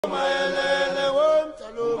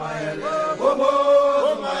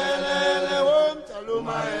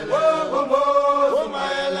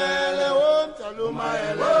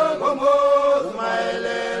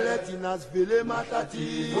Vele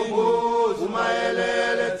matati,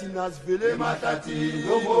 umaelele tinas vele matati,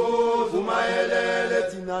 umaelele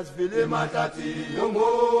tinas vele matati,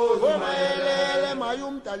 umaelele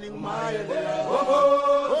mayum taling maelele,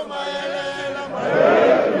 umaelele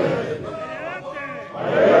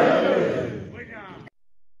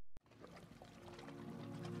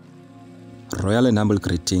Royal and humble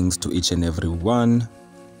greetings to each and every one.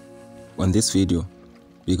 On this video,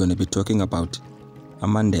 we're going to be talking about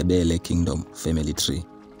AmaNdebele Kingdom family tree,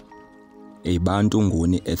 a Bantu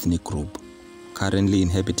Nguni ethnic group currently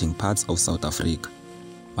inhabiting parts of South Africa,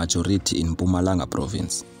 majority in Mpumalanga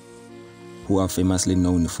province, who are famously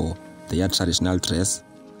known for their traditional dress,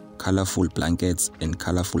 colorful blankets and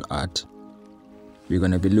colorful art. We're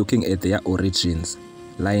going to be looking at their origins,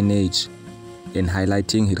 lineage, and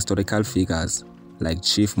highlighting historical figures like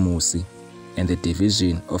Chief Musi and the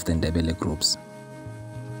division of the Ndebele groups.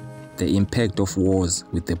 The impact of wars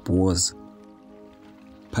with the Boers,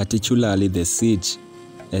 particularly the siege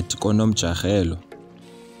at Konomjahelo,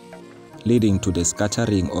 leading to the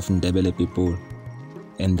scattering of Ndebele people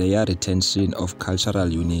and their retention of cultural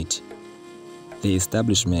unity. The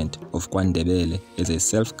establishment of KwaNdebele as a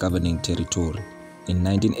self-governing territory in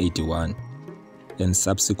 1981 and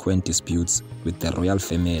subsequent disputes with the royal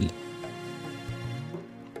family.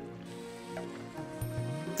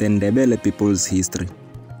 The Ndebele people's history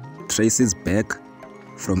traces back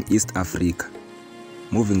from East Africa,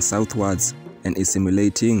 moving southwards and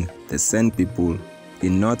assimilating the San people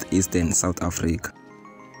in northeastern South Africa.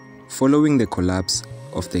 Following the collapse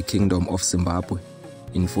of the Kingdom of Zimbabwe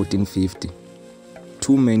in 1450,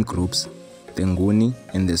 two main groups, the Nguni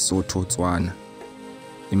and the Sotho-Tswana,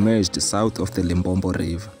 emerged south of the Limpopo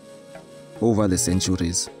River. Over the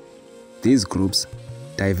centuries, these groups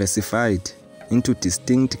diversified into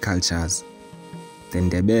distinct cultures. The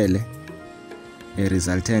Ndebele, a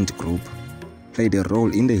resultant group, played a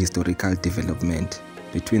role in the historical development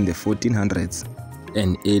between the 1400s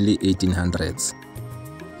and early 1800s.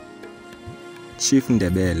 Chief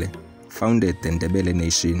Ndebele founded the Ndebele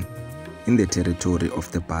nation in the territory of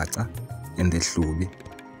the Bhaca and the Hlubi,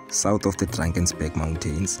 south of the Drakensberg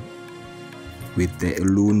Mountains, with the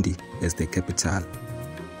Ulundi as the capital.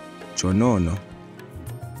 Jonono,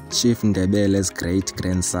 Chief Ndebele's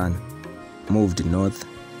great-grandson, moved north,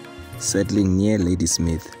 settling near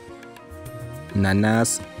Ladysmith.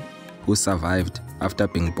 Nanas, who survived after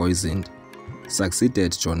being poisoned,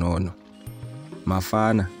 succeeded Jonono.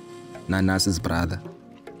 Mafana, Nanas's brother,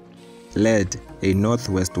 led a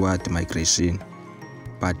northwestward migration,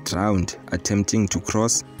 but drowned attempting to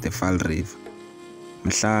cross the Vaal River.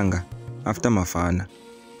 Mhlanga, after Mafana,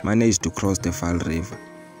 managed to cross the Vaal River,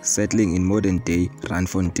 settling in modern-day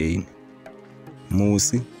Randfontein.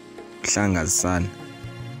 Musi, Mhlanga's son,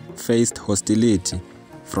 faced hostility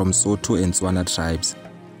from Sotho and Tswana tribes,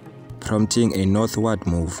 prompting a northward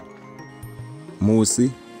move.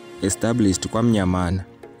 Musi established KwaMnyamana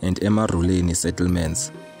and Emaruleni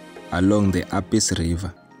settlements along the Apis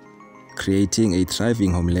River, creating a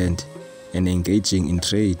thriving homeland and engaging in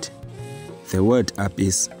trade. The word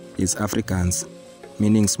Apis is Afrikaans,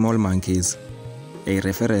 meaning small monkeys, a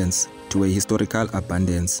reference to a historical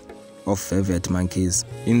abundance of feathered monkeys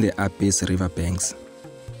in the Apis riverbanks.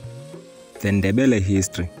 The Ndebele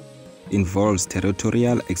history involves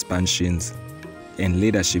territorial expansions and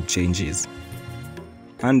leadership changes.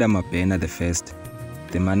 Under Mabena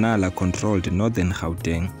I, the Manala controlled northern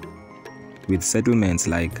Gauteng, with settlements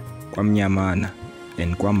like KwaMnyamana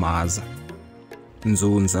and KwaMaza.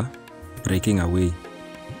 Nzunza, breaking away,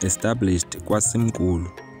 established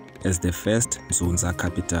KwaSimkulu as the first Nzunza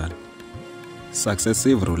capital.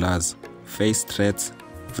 Successive rulers faced threats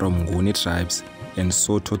from Nguni tribes and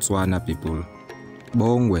Sotho-Tswana people.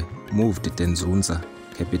 Bongwe moved the Nzunza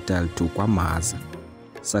capital to KwaMaza,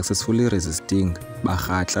 successfully resisting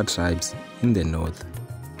Bhaca tribes in the north.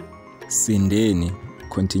 Sindeni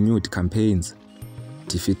continued campaigns,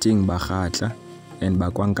 defeating Bhaca and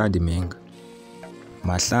Bakwankadimenga.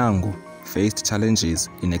 Mahlangu faced challenges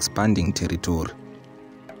in expanding territory,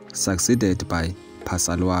 succeeded by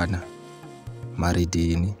Phasalwana,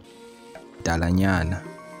 Maridini, Dalanyana,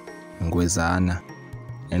 Ngwezana,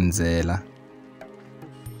 and Nzela.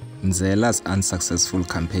 Nzela's unsuccessful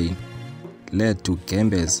campaign led to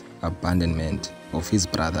Gembe's abandonment of his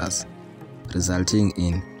brothers, resulting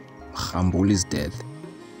in Mkhambuli's death.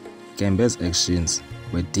 Gembe's actions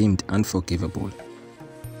were deemed unforgivable,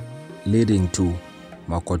 leading to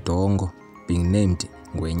Makodongo being named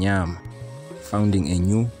Ngwenyama, founding a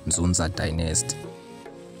new Nzunza dynasty.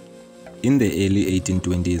 In the early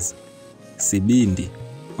 1820s, Sibindi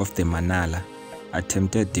of the Manala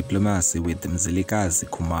attempted diplomacy with Mzilikazi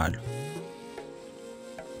Khumalo,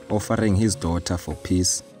 offering his daughter for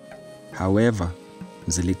peace. However,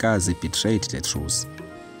 Mzilikazi betrayed the truce,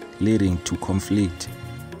 leading to conflict.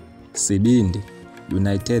 Sibindi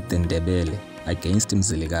united the Ndebele against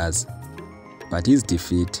Mzilikazi, but his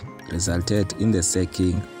defeat resulted in the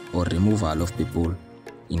sacking or removal of people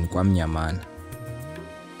in KwaMnyamana.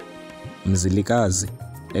 Mzilikazi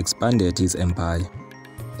expanded his empire,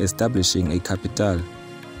 establishing a capital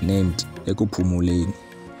named Ekuphumuleni.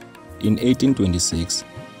 In 1826,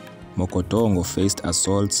 Mokotongo faced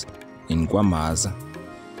assaults in KwaMaza,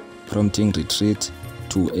 prompting retreat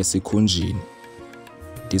to Esikhunjini.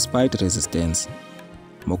 Despite resistance,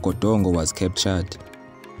 Mokotongo was captured,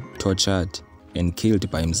 tortured, and killed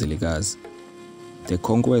by Mzilikazi. The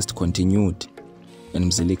conquest continued, and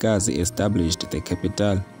Mzilikazi established the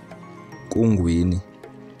capital, Kungwini,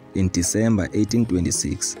 in December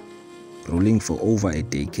 1826, ruling for over a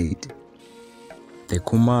decade. The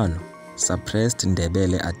Khumalo suppressed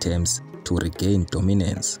Ndebele attempts to regain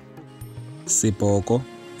dominance. Sipoko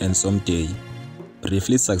and Somtei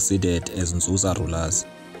briefly succeeded as Nzuza rulers,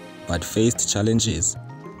 but faced challenges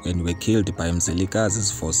and were killed by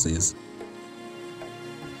Mzilikazi's forces.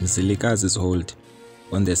 Mzilikazi's hold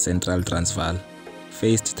on the central Transvaal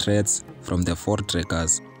faced threats from the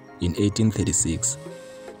Voortrekkers in 1836,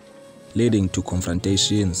 leading to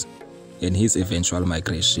confrontations and his eventual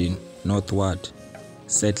migration northward,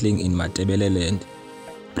 settling in Ndebele land,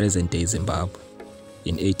 present-day Zimbabwe,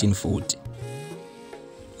 in 1840.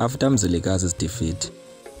 After Mzilikazi's defeat,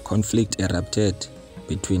 conflict erupted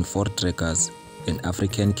between Voortrekkers and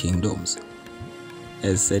African kingdoms,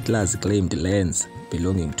 as settlers claimed lands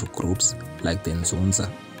belonging to groups like the Nzunza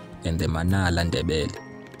and the Manala Ndebele.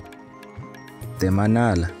 The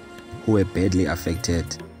Manala, who were badly affected,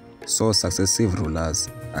 saw successive rulers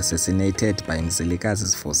assassinated by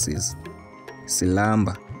Mzilikazi's forces.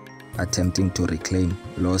 Silamba, attempting to reclaim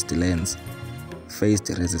lost lands, faced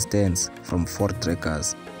resistance from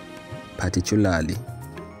Voortrekkers, particularly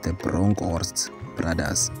the Bronkhorst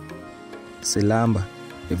brothers. Silamba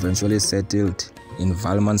eventually settled in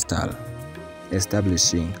Valmanstal,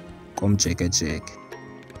 establishing Komjekejeke.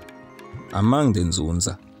 Among the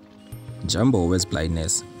Nzunza, Jambowe's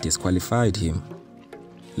blindness disqualified him,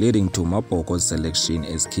 leading to Mapoko's selection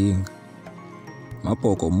as king.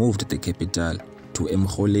 Mapoko moved the capital to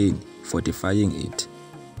Emkholeni, fortifying it.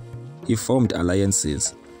 He formed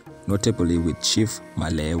alliances, notably with Chief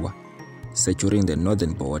Malewa, securing the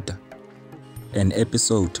northern border. An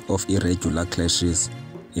episode of irregular clashes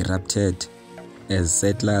erupted as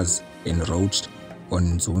settlers encroached on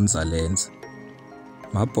Nzunza lands.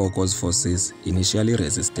 Mapoko's forces initially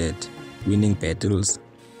resisted, winning battles.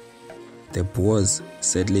 The Boers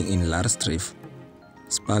settling in Larstrif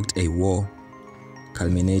sparked a war,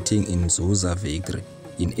 culminating in Nzuza victory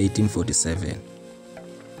in 1847.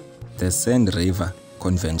 The Sand River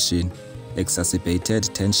Convention exacerbated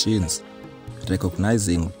tensions,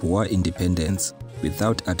 recognizing Boer independence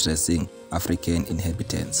without addressing African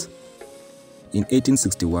inhabitants. In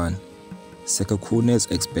 1861, Sekhukhune's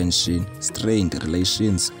expansion strained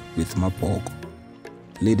relations with Mapoko,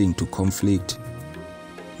 leading to conflict.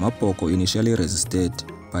 Mapoko initially resisted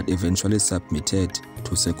but eventually submitted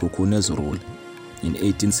to Sekhukhune's rule in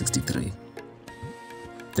 1863.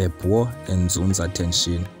 The Boer and Nzunza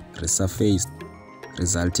tension resurfaced,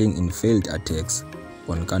 resulting in failed attacks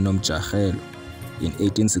on KwaNomjahelo in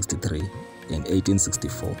 1863 and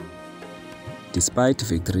 1864. Despite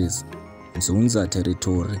victories, Nzunza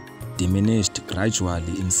territory diminished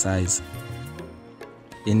gradually in size.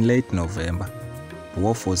 In late November,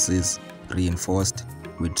 Boer forces, reinforced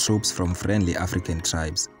with troops from friendly African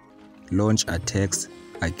tribes, launched attacks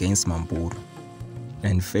against Mampuru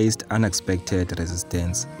and faced unexpected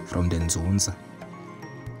resistance from the Nzunza.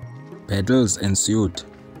 Battles ensued,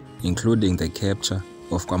 including the capture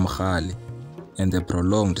of KwaMkhali and the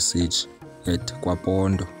prolonged siege at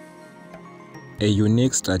KwaPondo. A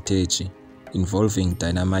unique strategy involving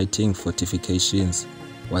dynamiting fortifications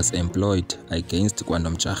was employed against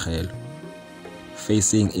KwaNomjahelo.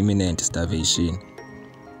 Facing imminent starvation,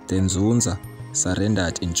 the Nzunza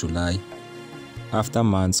surrendered in July. After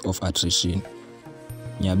months of attrition,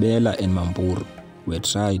 Nyabela and Mampuru were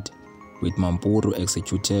tried, with Mampuru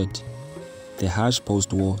executed. The harsh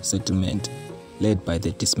post-war settlement led by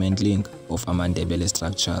the dismantling of AmaNdebele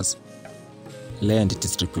structures, land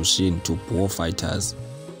distribution to Boer fighters,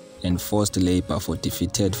 and forced labor for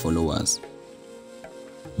defeated followers.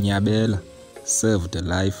 Nyabela, served a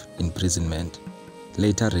life imprisonment,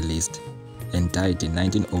 later released, and died in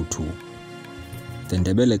 1902. The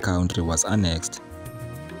Ndebele country was annexed,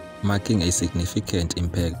 marking a significant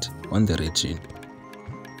impact on the region.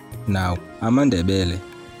 Now, AmaNdebele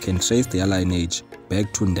can trace their lineage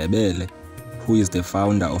back to Ndebele, who is the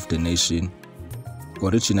founder of the nation,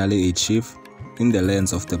 originally a chief in the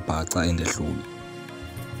lands of the Bhaca and the Hlubi.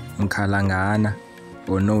 Mkhalangana,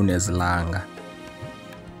 or known as Langa,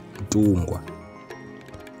 Mtungwa,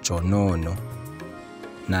 Jonono,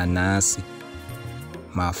 Nanasi,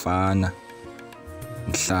 Mafana,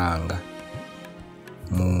 Mhlanga,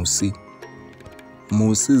 Musi.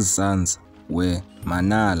 Musi's sons were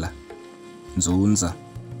Manala, Nzunza,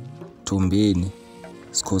 Tumbeni,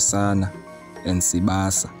 Skosana, and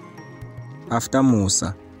Sibasa. After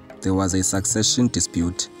Musa, there was a succession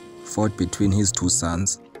dispute fought between his two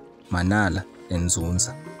sons, Manala and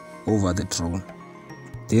Nzunza, over the throne.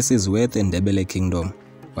 This is where the Ndebele kingdom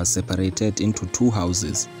was separated into two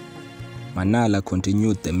houses. Manala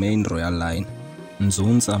continued the main royal line.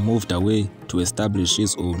 Nzunza moved away to establish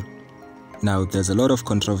his own. Now, there's a lot of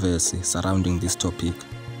controversy surrounding this topic,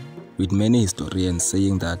 with many historians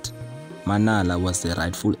saying that Manala was the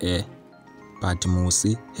rightful heir, but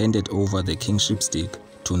Musi handed over the kingship stick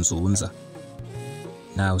to Nzunza.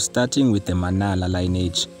 Now, starting with the Manala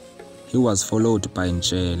lineage, he was followed by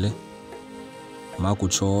Ndebele,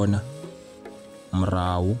 Makuchona,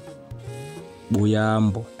 Mrau,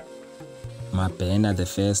 Buyambo, Mabena the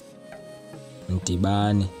First,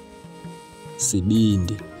 Mtibani,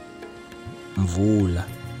 Sibindi, Mvula,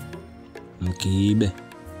 Mgibe,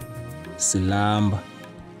 Silamba,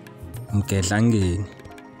 Mkedlangeni,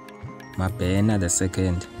 Mabena the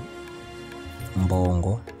Second,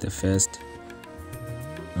 Mbongo the First,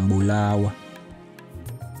 Mbulawa,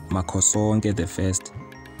 Makhosonke the First,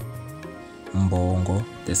 Mbongo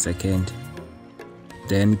the Second,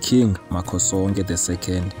 then King Makhosonke the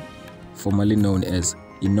Second, formerly known as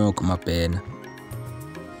Enoch Mabena.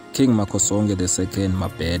 King Makhosonke the Second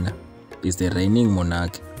Mabena is the reigning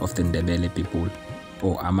monarch of the Ndebele people,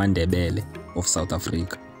 or AmaNdebele of South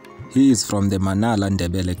Africa. He is from the Manala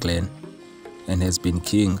Ndebele clan and has been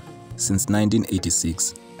king since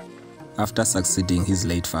 1986, after succeeding his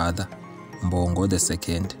late father, Mbongo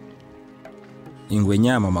II.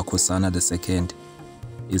 Ingwenyama Makhosana II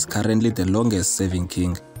is currently the longest serving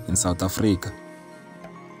king in South Africa.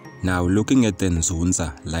 Now, looking at the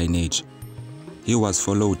Nzunza lineage, he was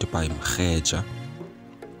followed by Mkheja,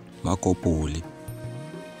 Makopoli,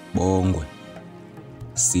 Bongwe,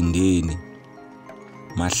 Sindeni,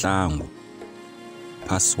 Mahlangu,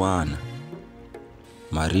 Paswana,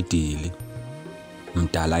 Maridili,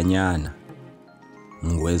 Mdalanyana,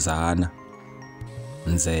 Ngwezana,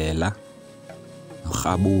 Nzela,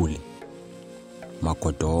 Mkhabuli,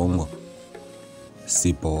 Makodongo,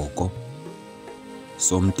 Siboko,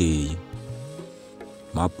 Somteyi,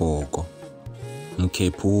 Mabhoko,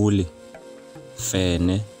 Mkhephuli,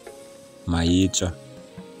 Fene, Mayicha,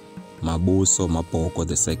 Mabuso Mabhoko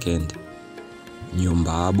II,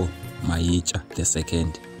 Nyumbabo Mayicha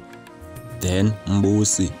II, then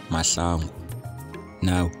Mbusi Mahlangu.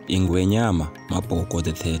 Now, Ingwenyama Mabhoko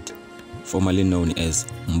III, formerly known as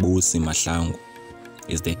Mbusi Mahlangu,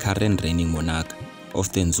 is the current reigning monarch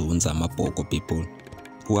of the Nzunza Mabhoko people,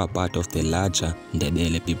 who are part of the larger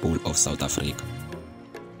Ndebele people of South Africa.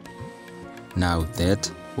 Now,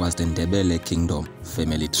 that was the Ndebele kingdom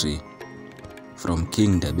family tree, from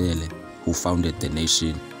King Ndebele, who founded the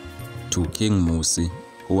nation, to King Musi,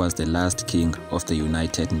 who was the last king of the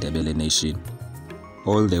united Ndebele nation,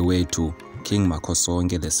 all the way to King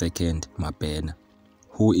Makhosonke II Mabena,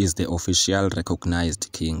 who is the official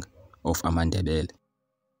recognized king of AmaNdebele.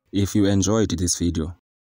 If you enjoyed this video,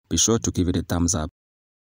 be sure to give it a thumbs up.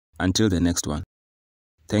 Until the next one,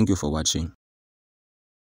 thank you for watching.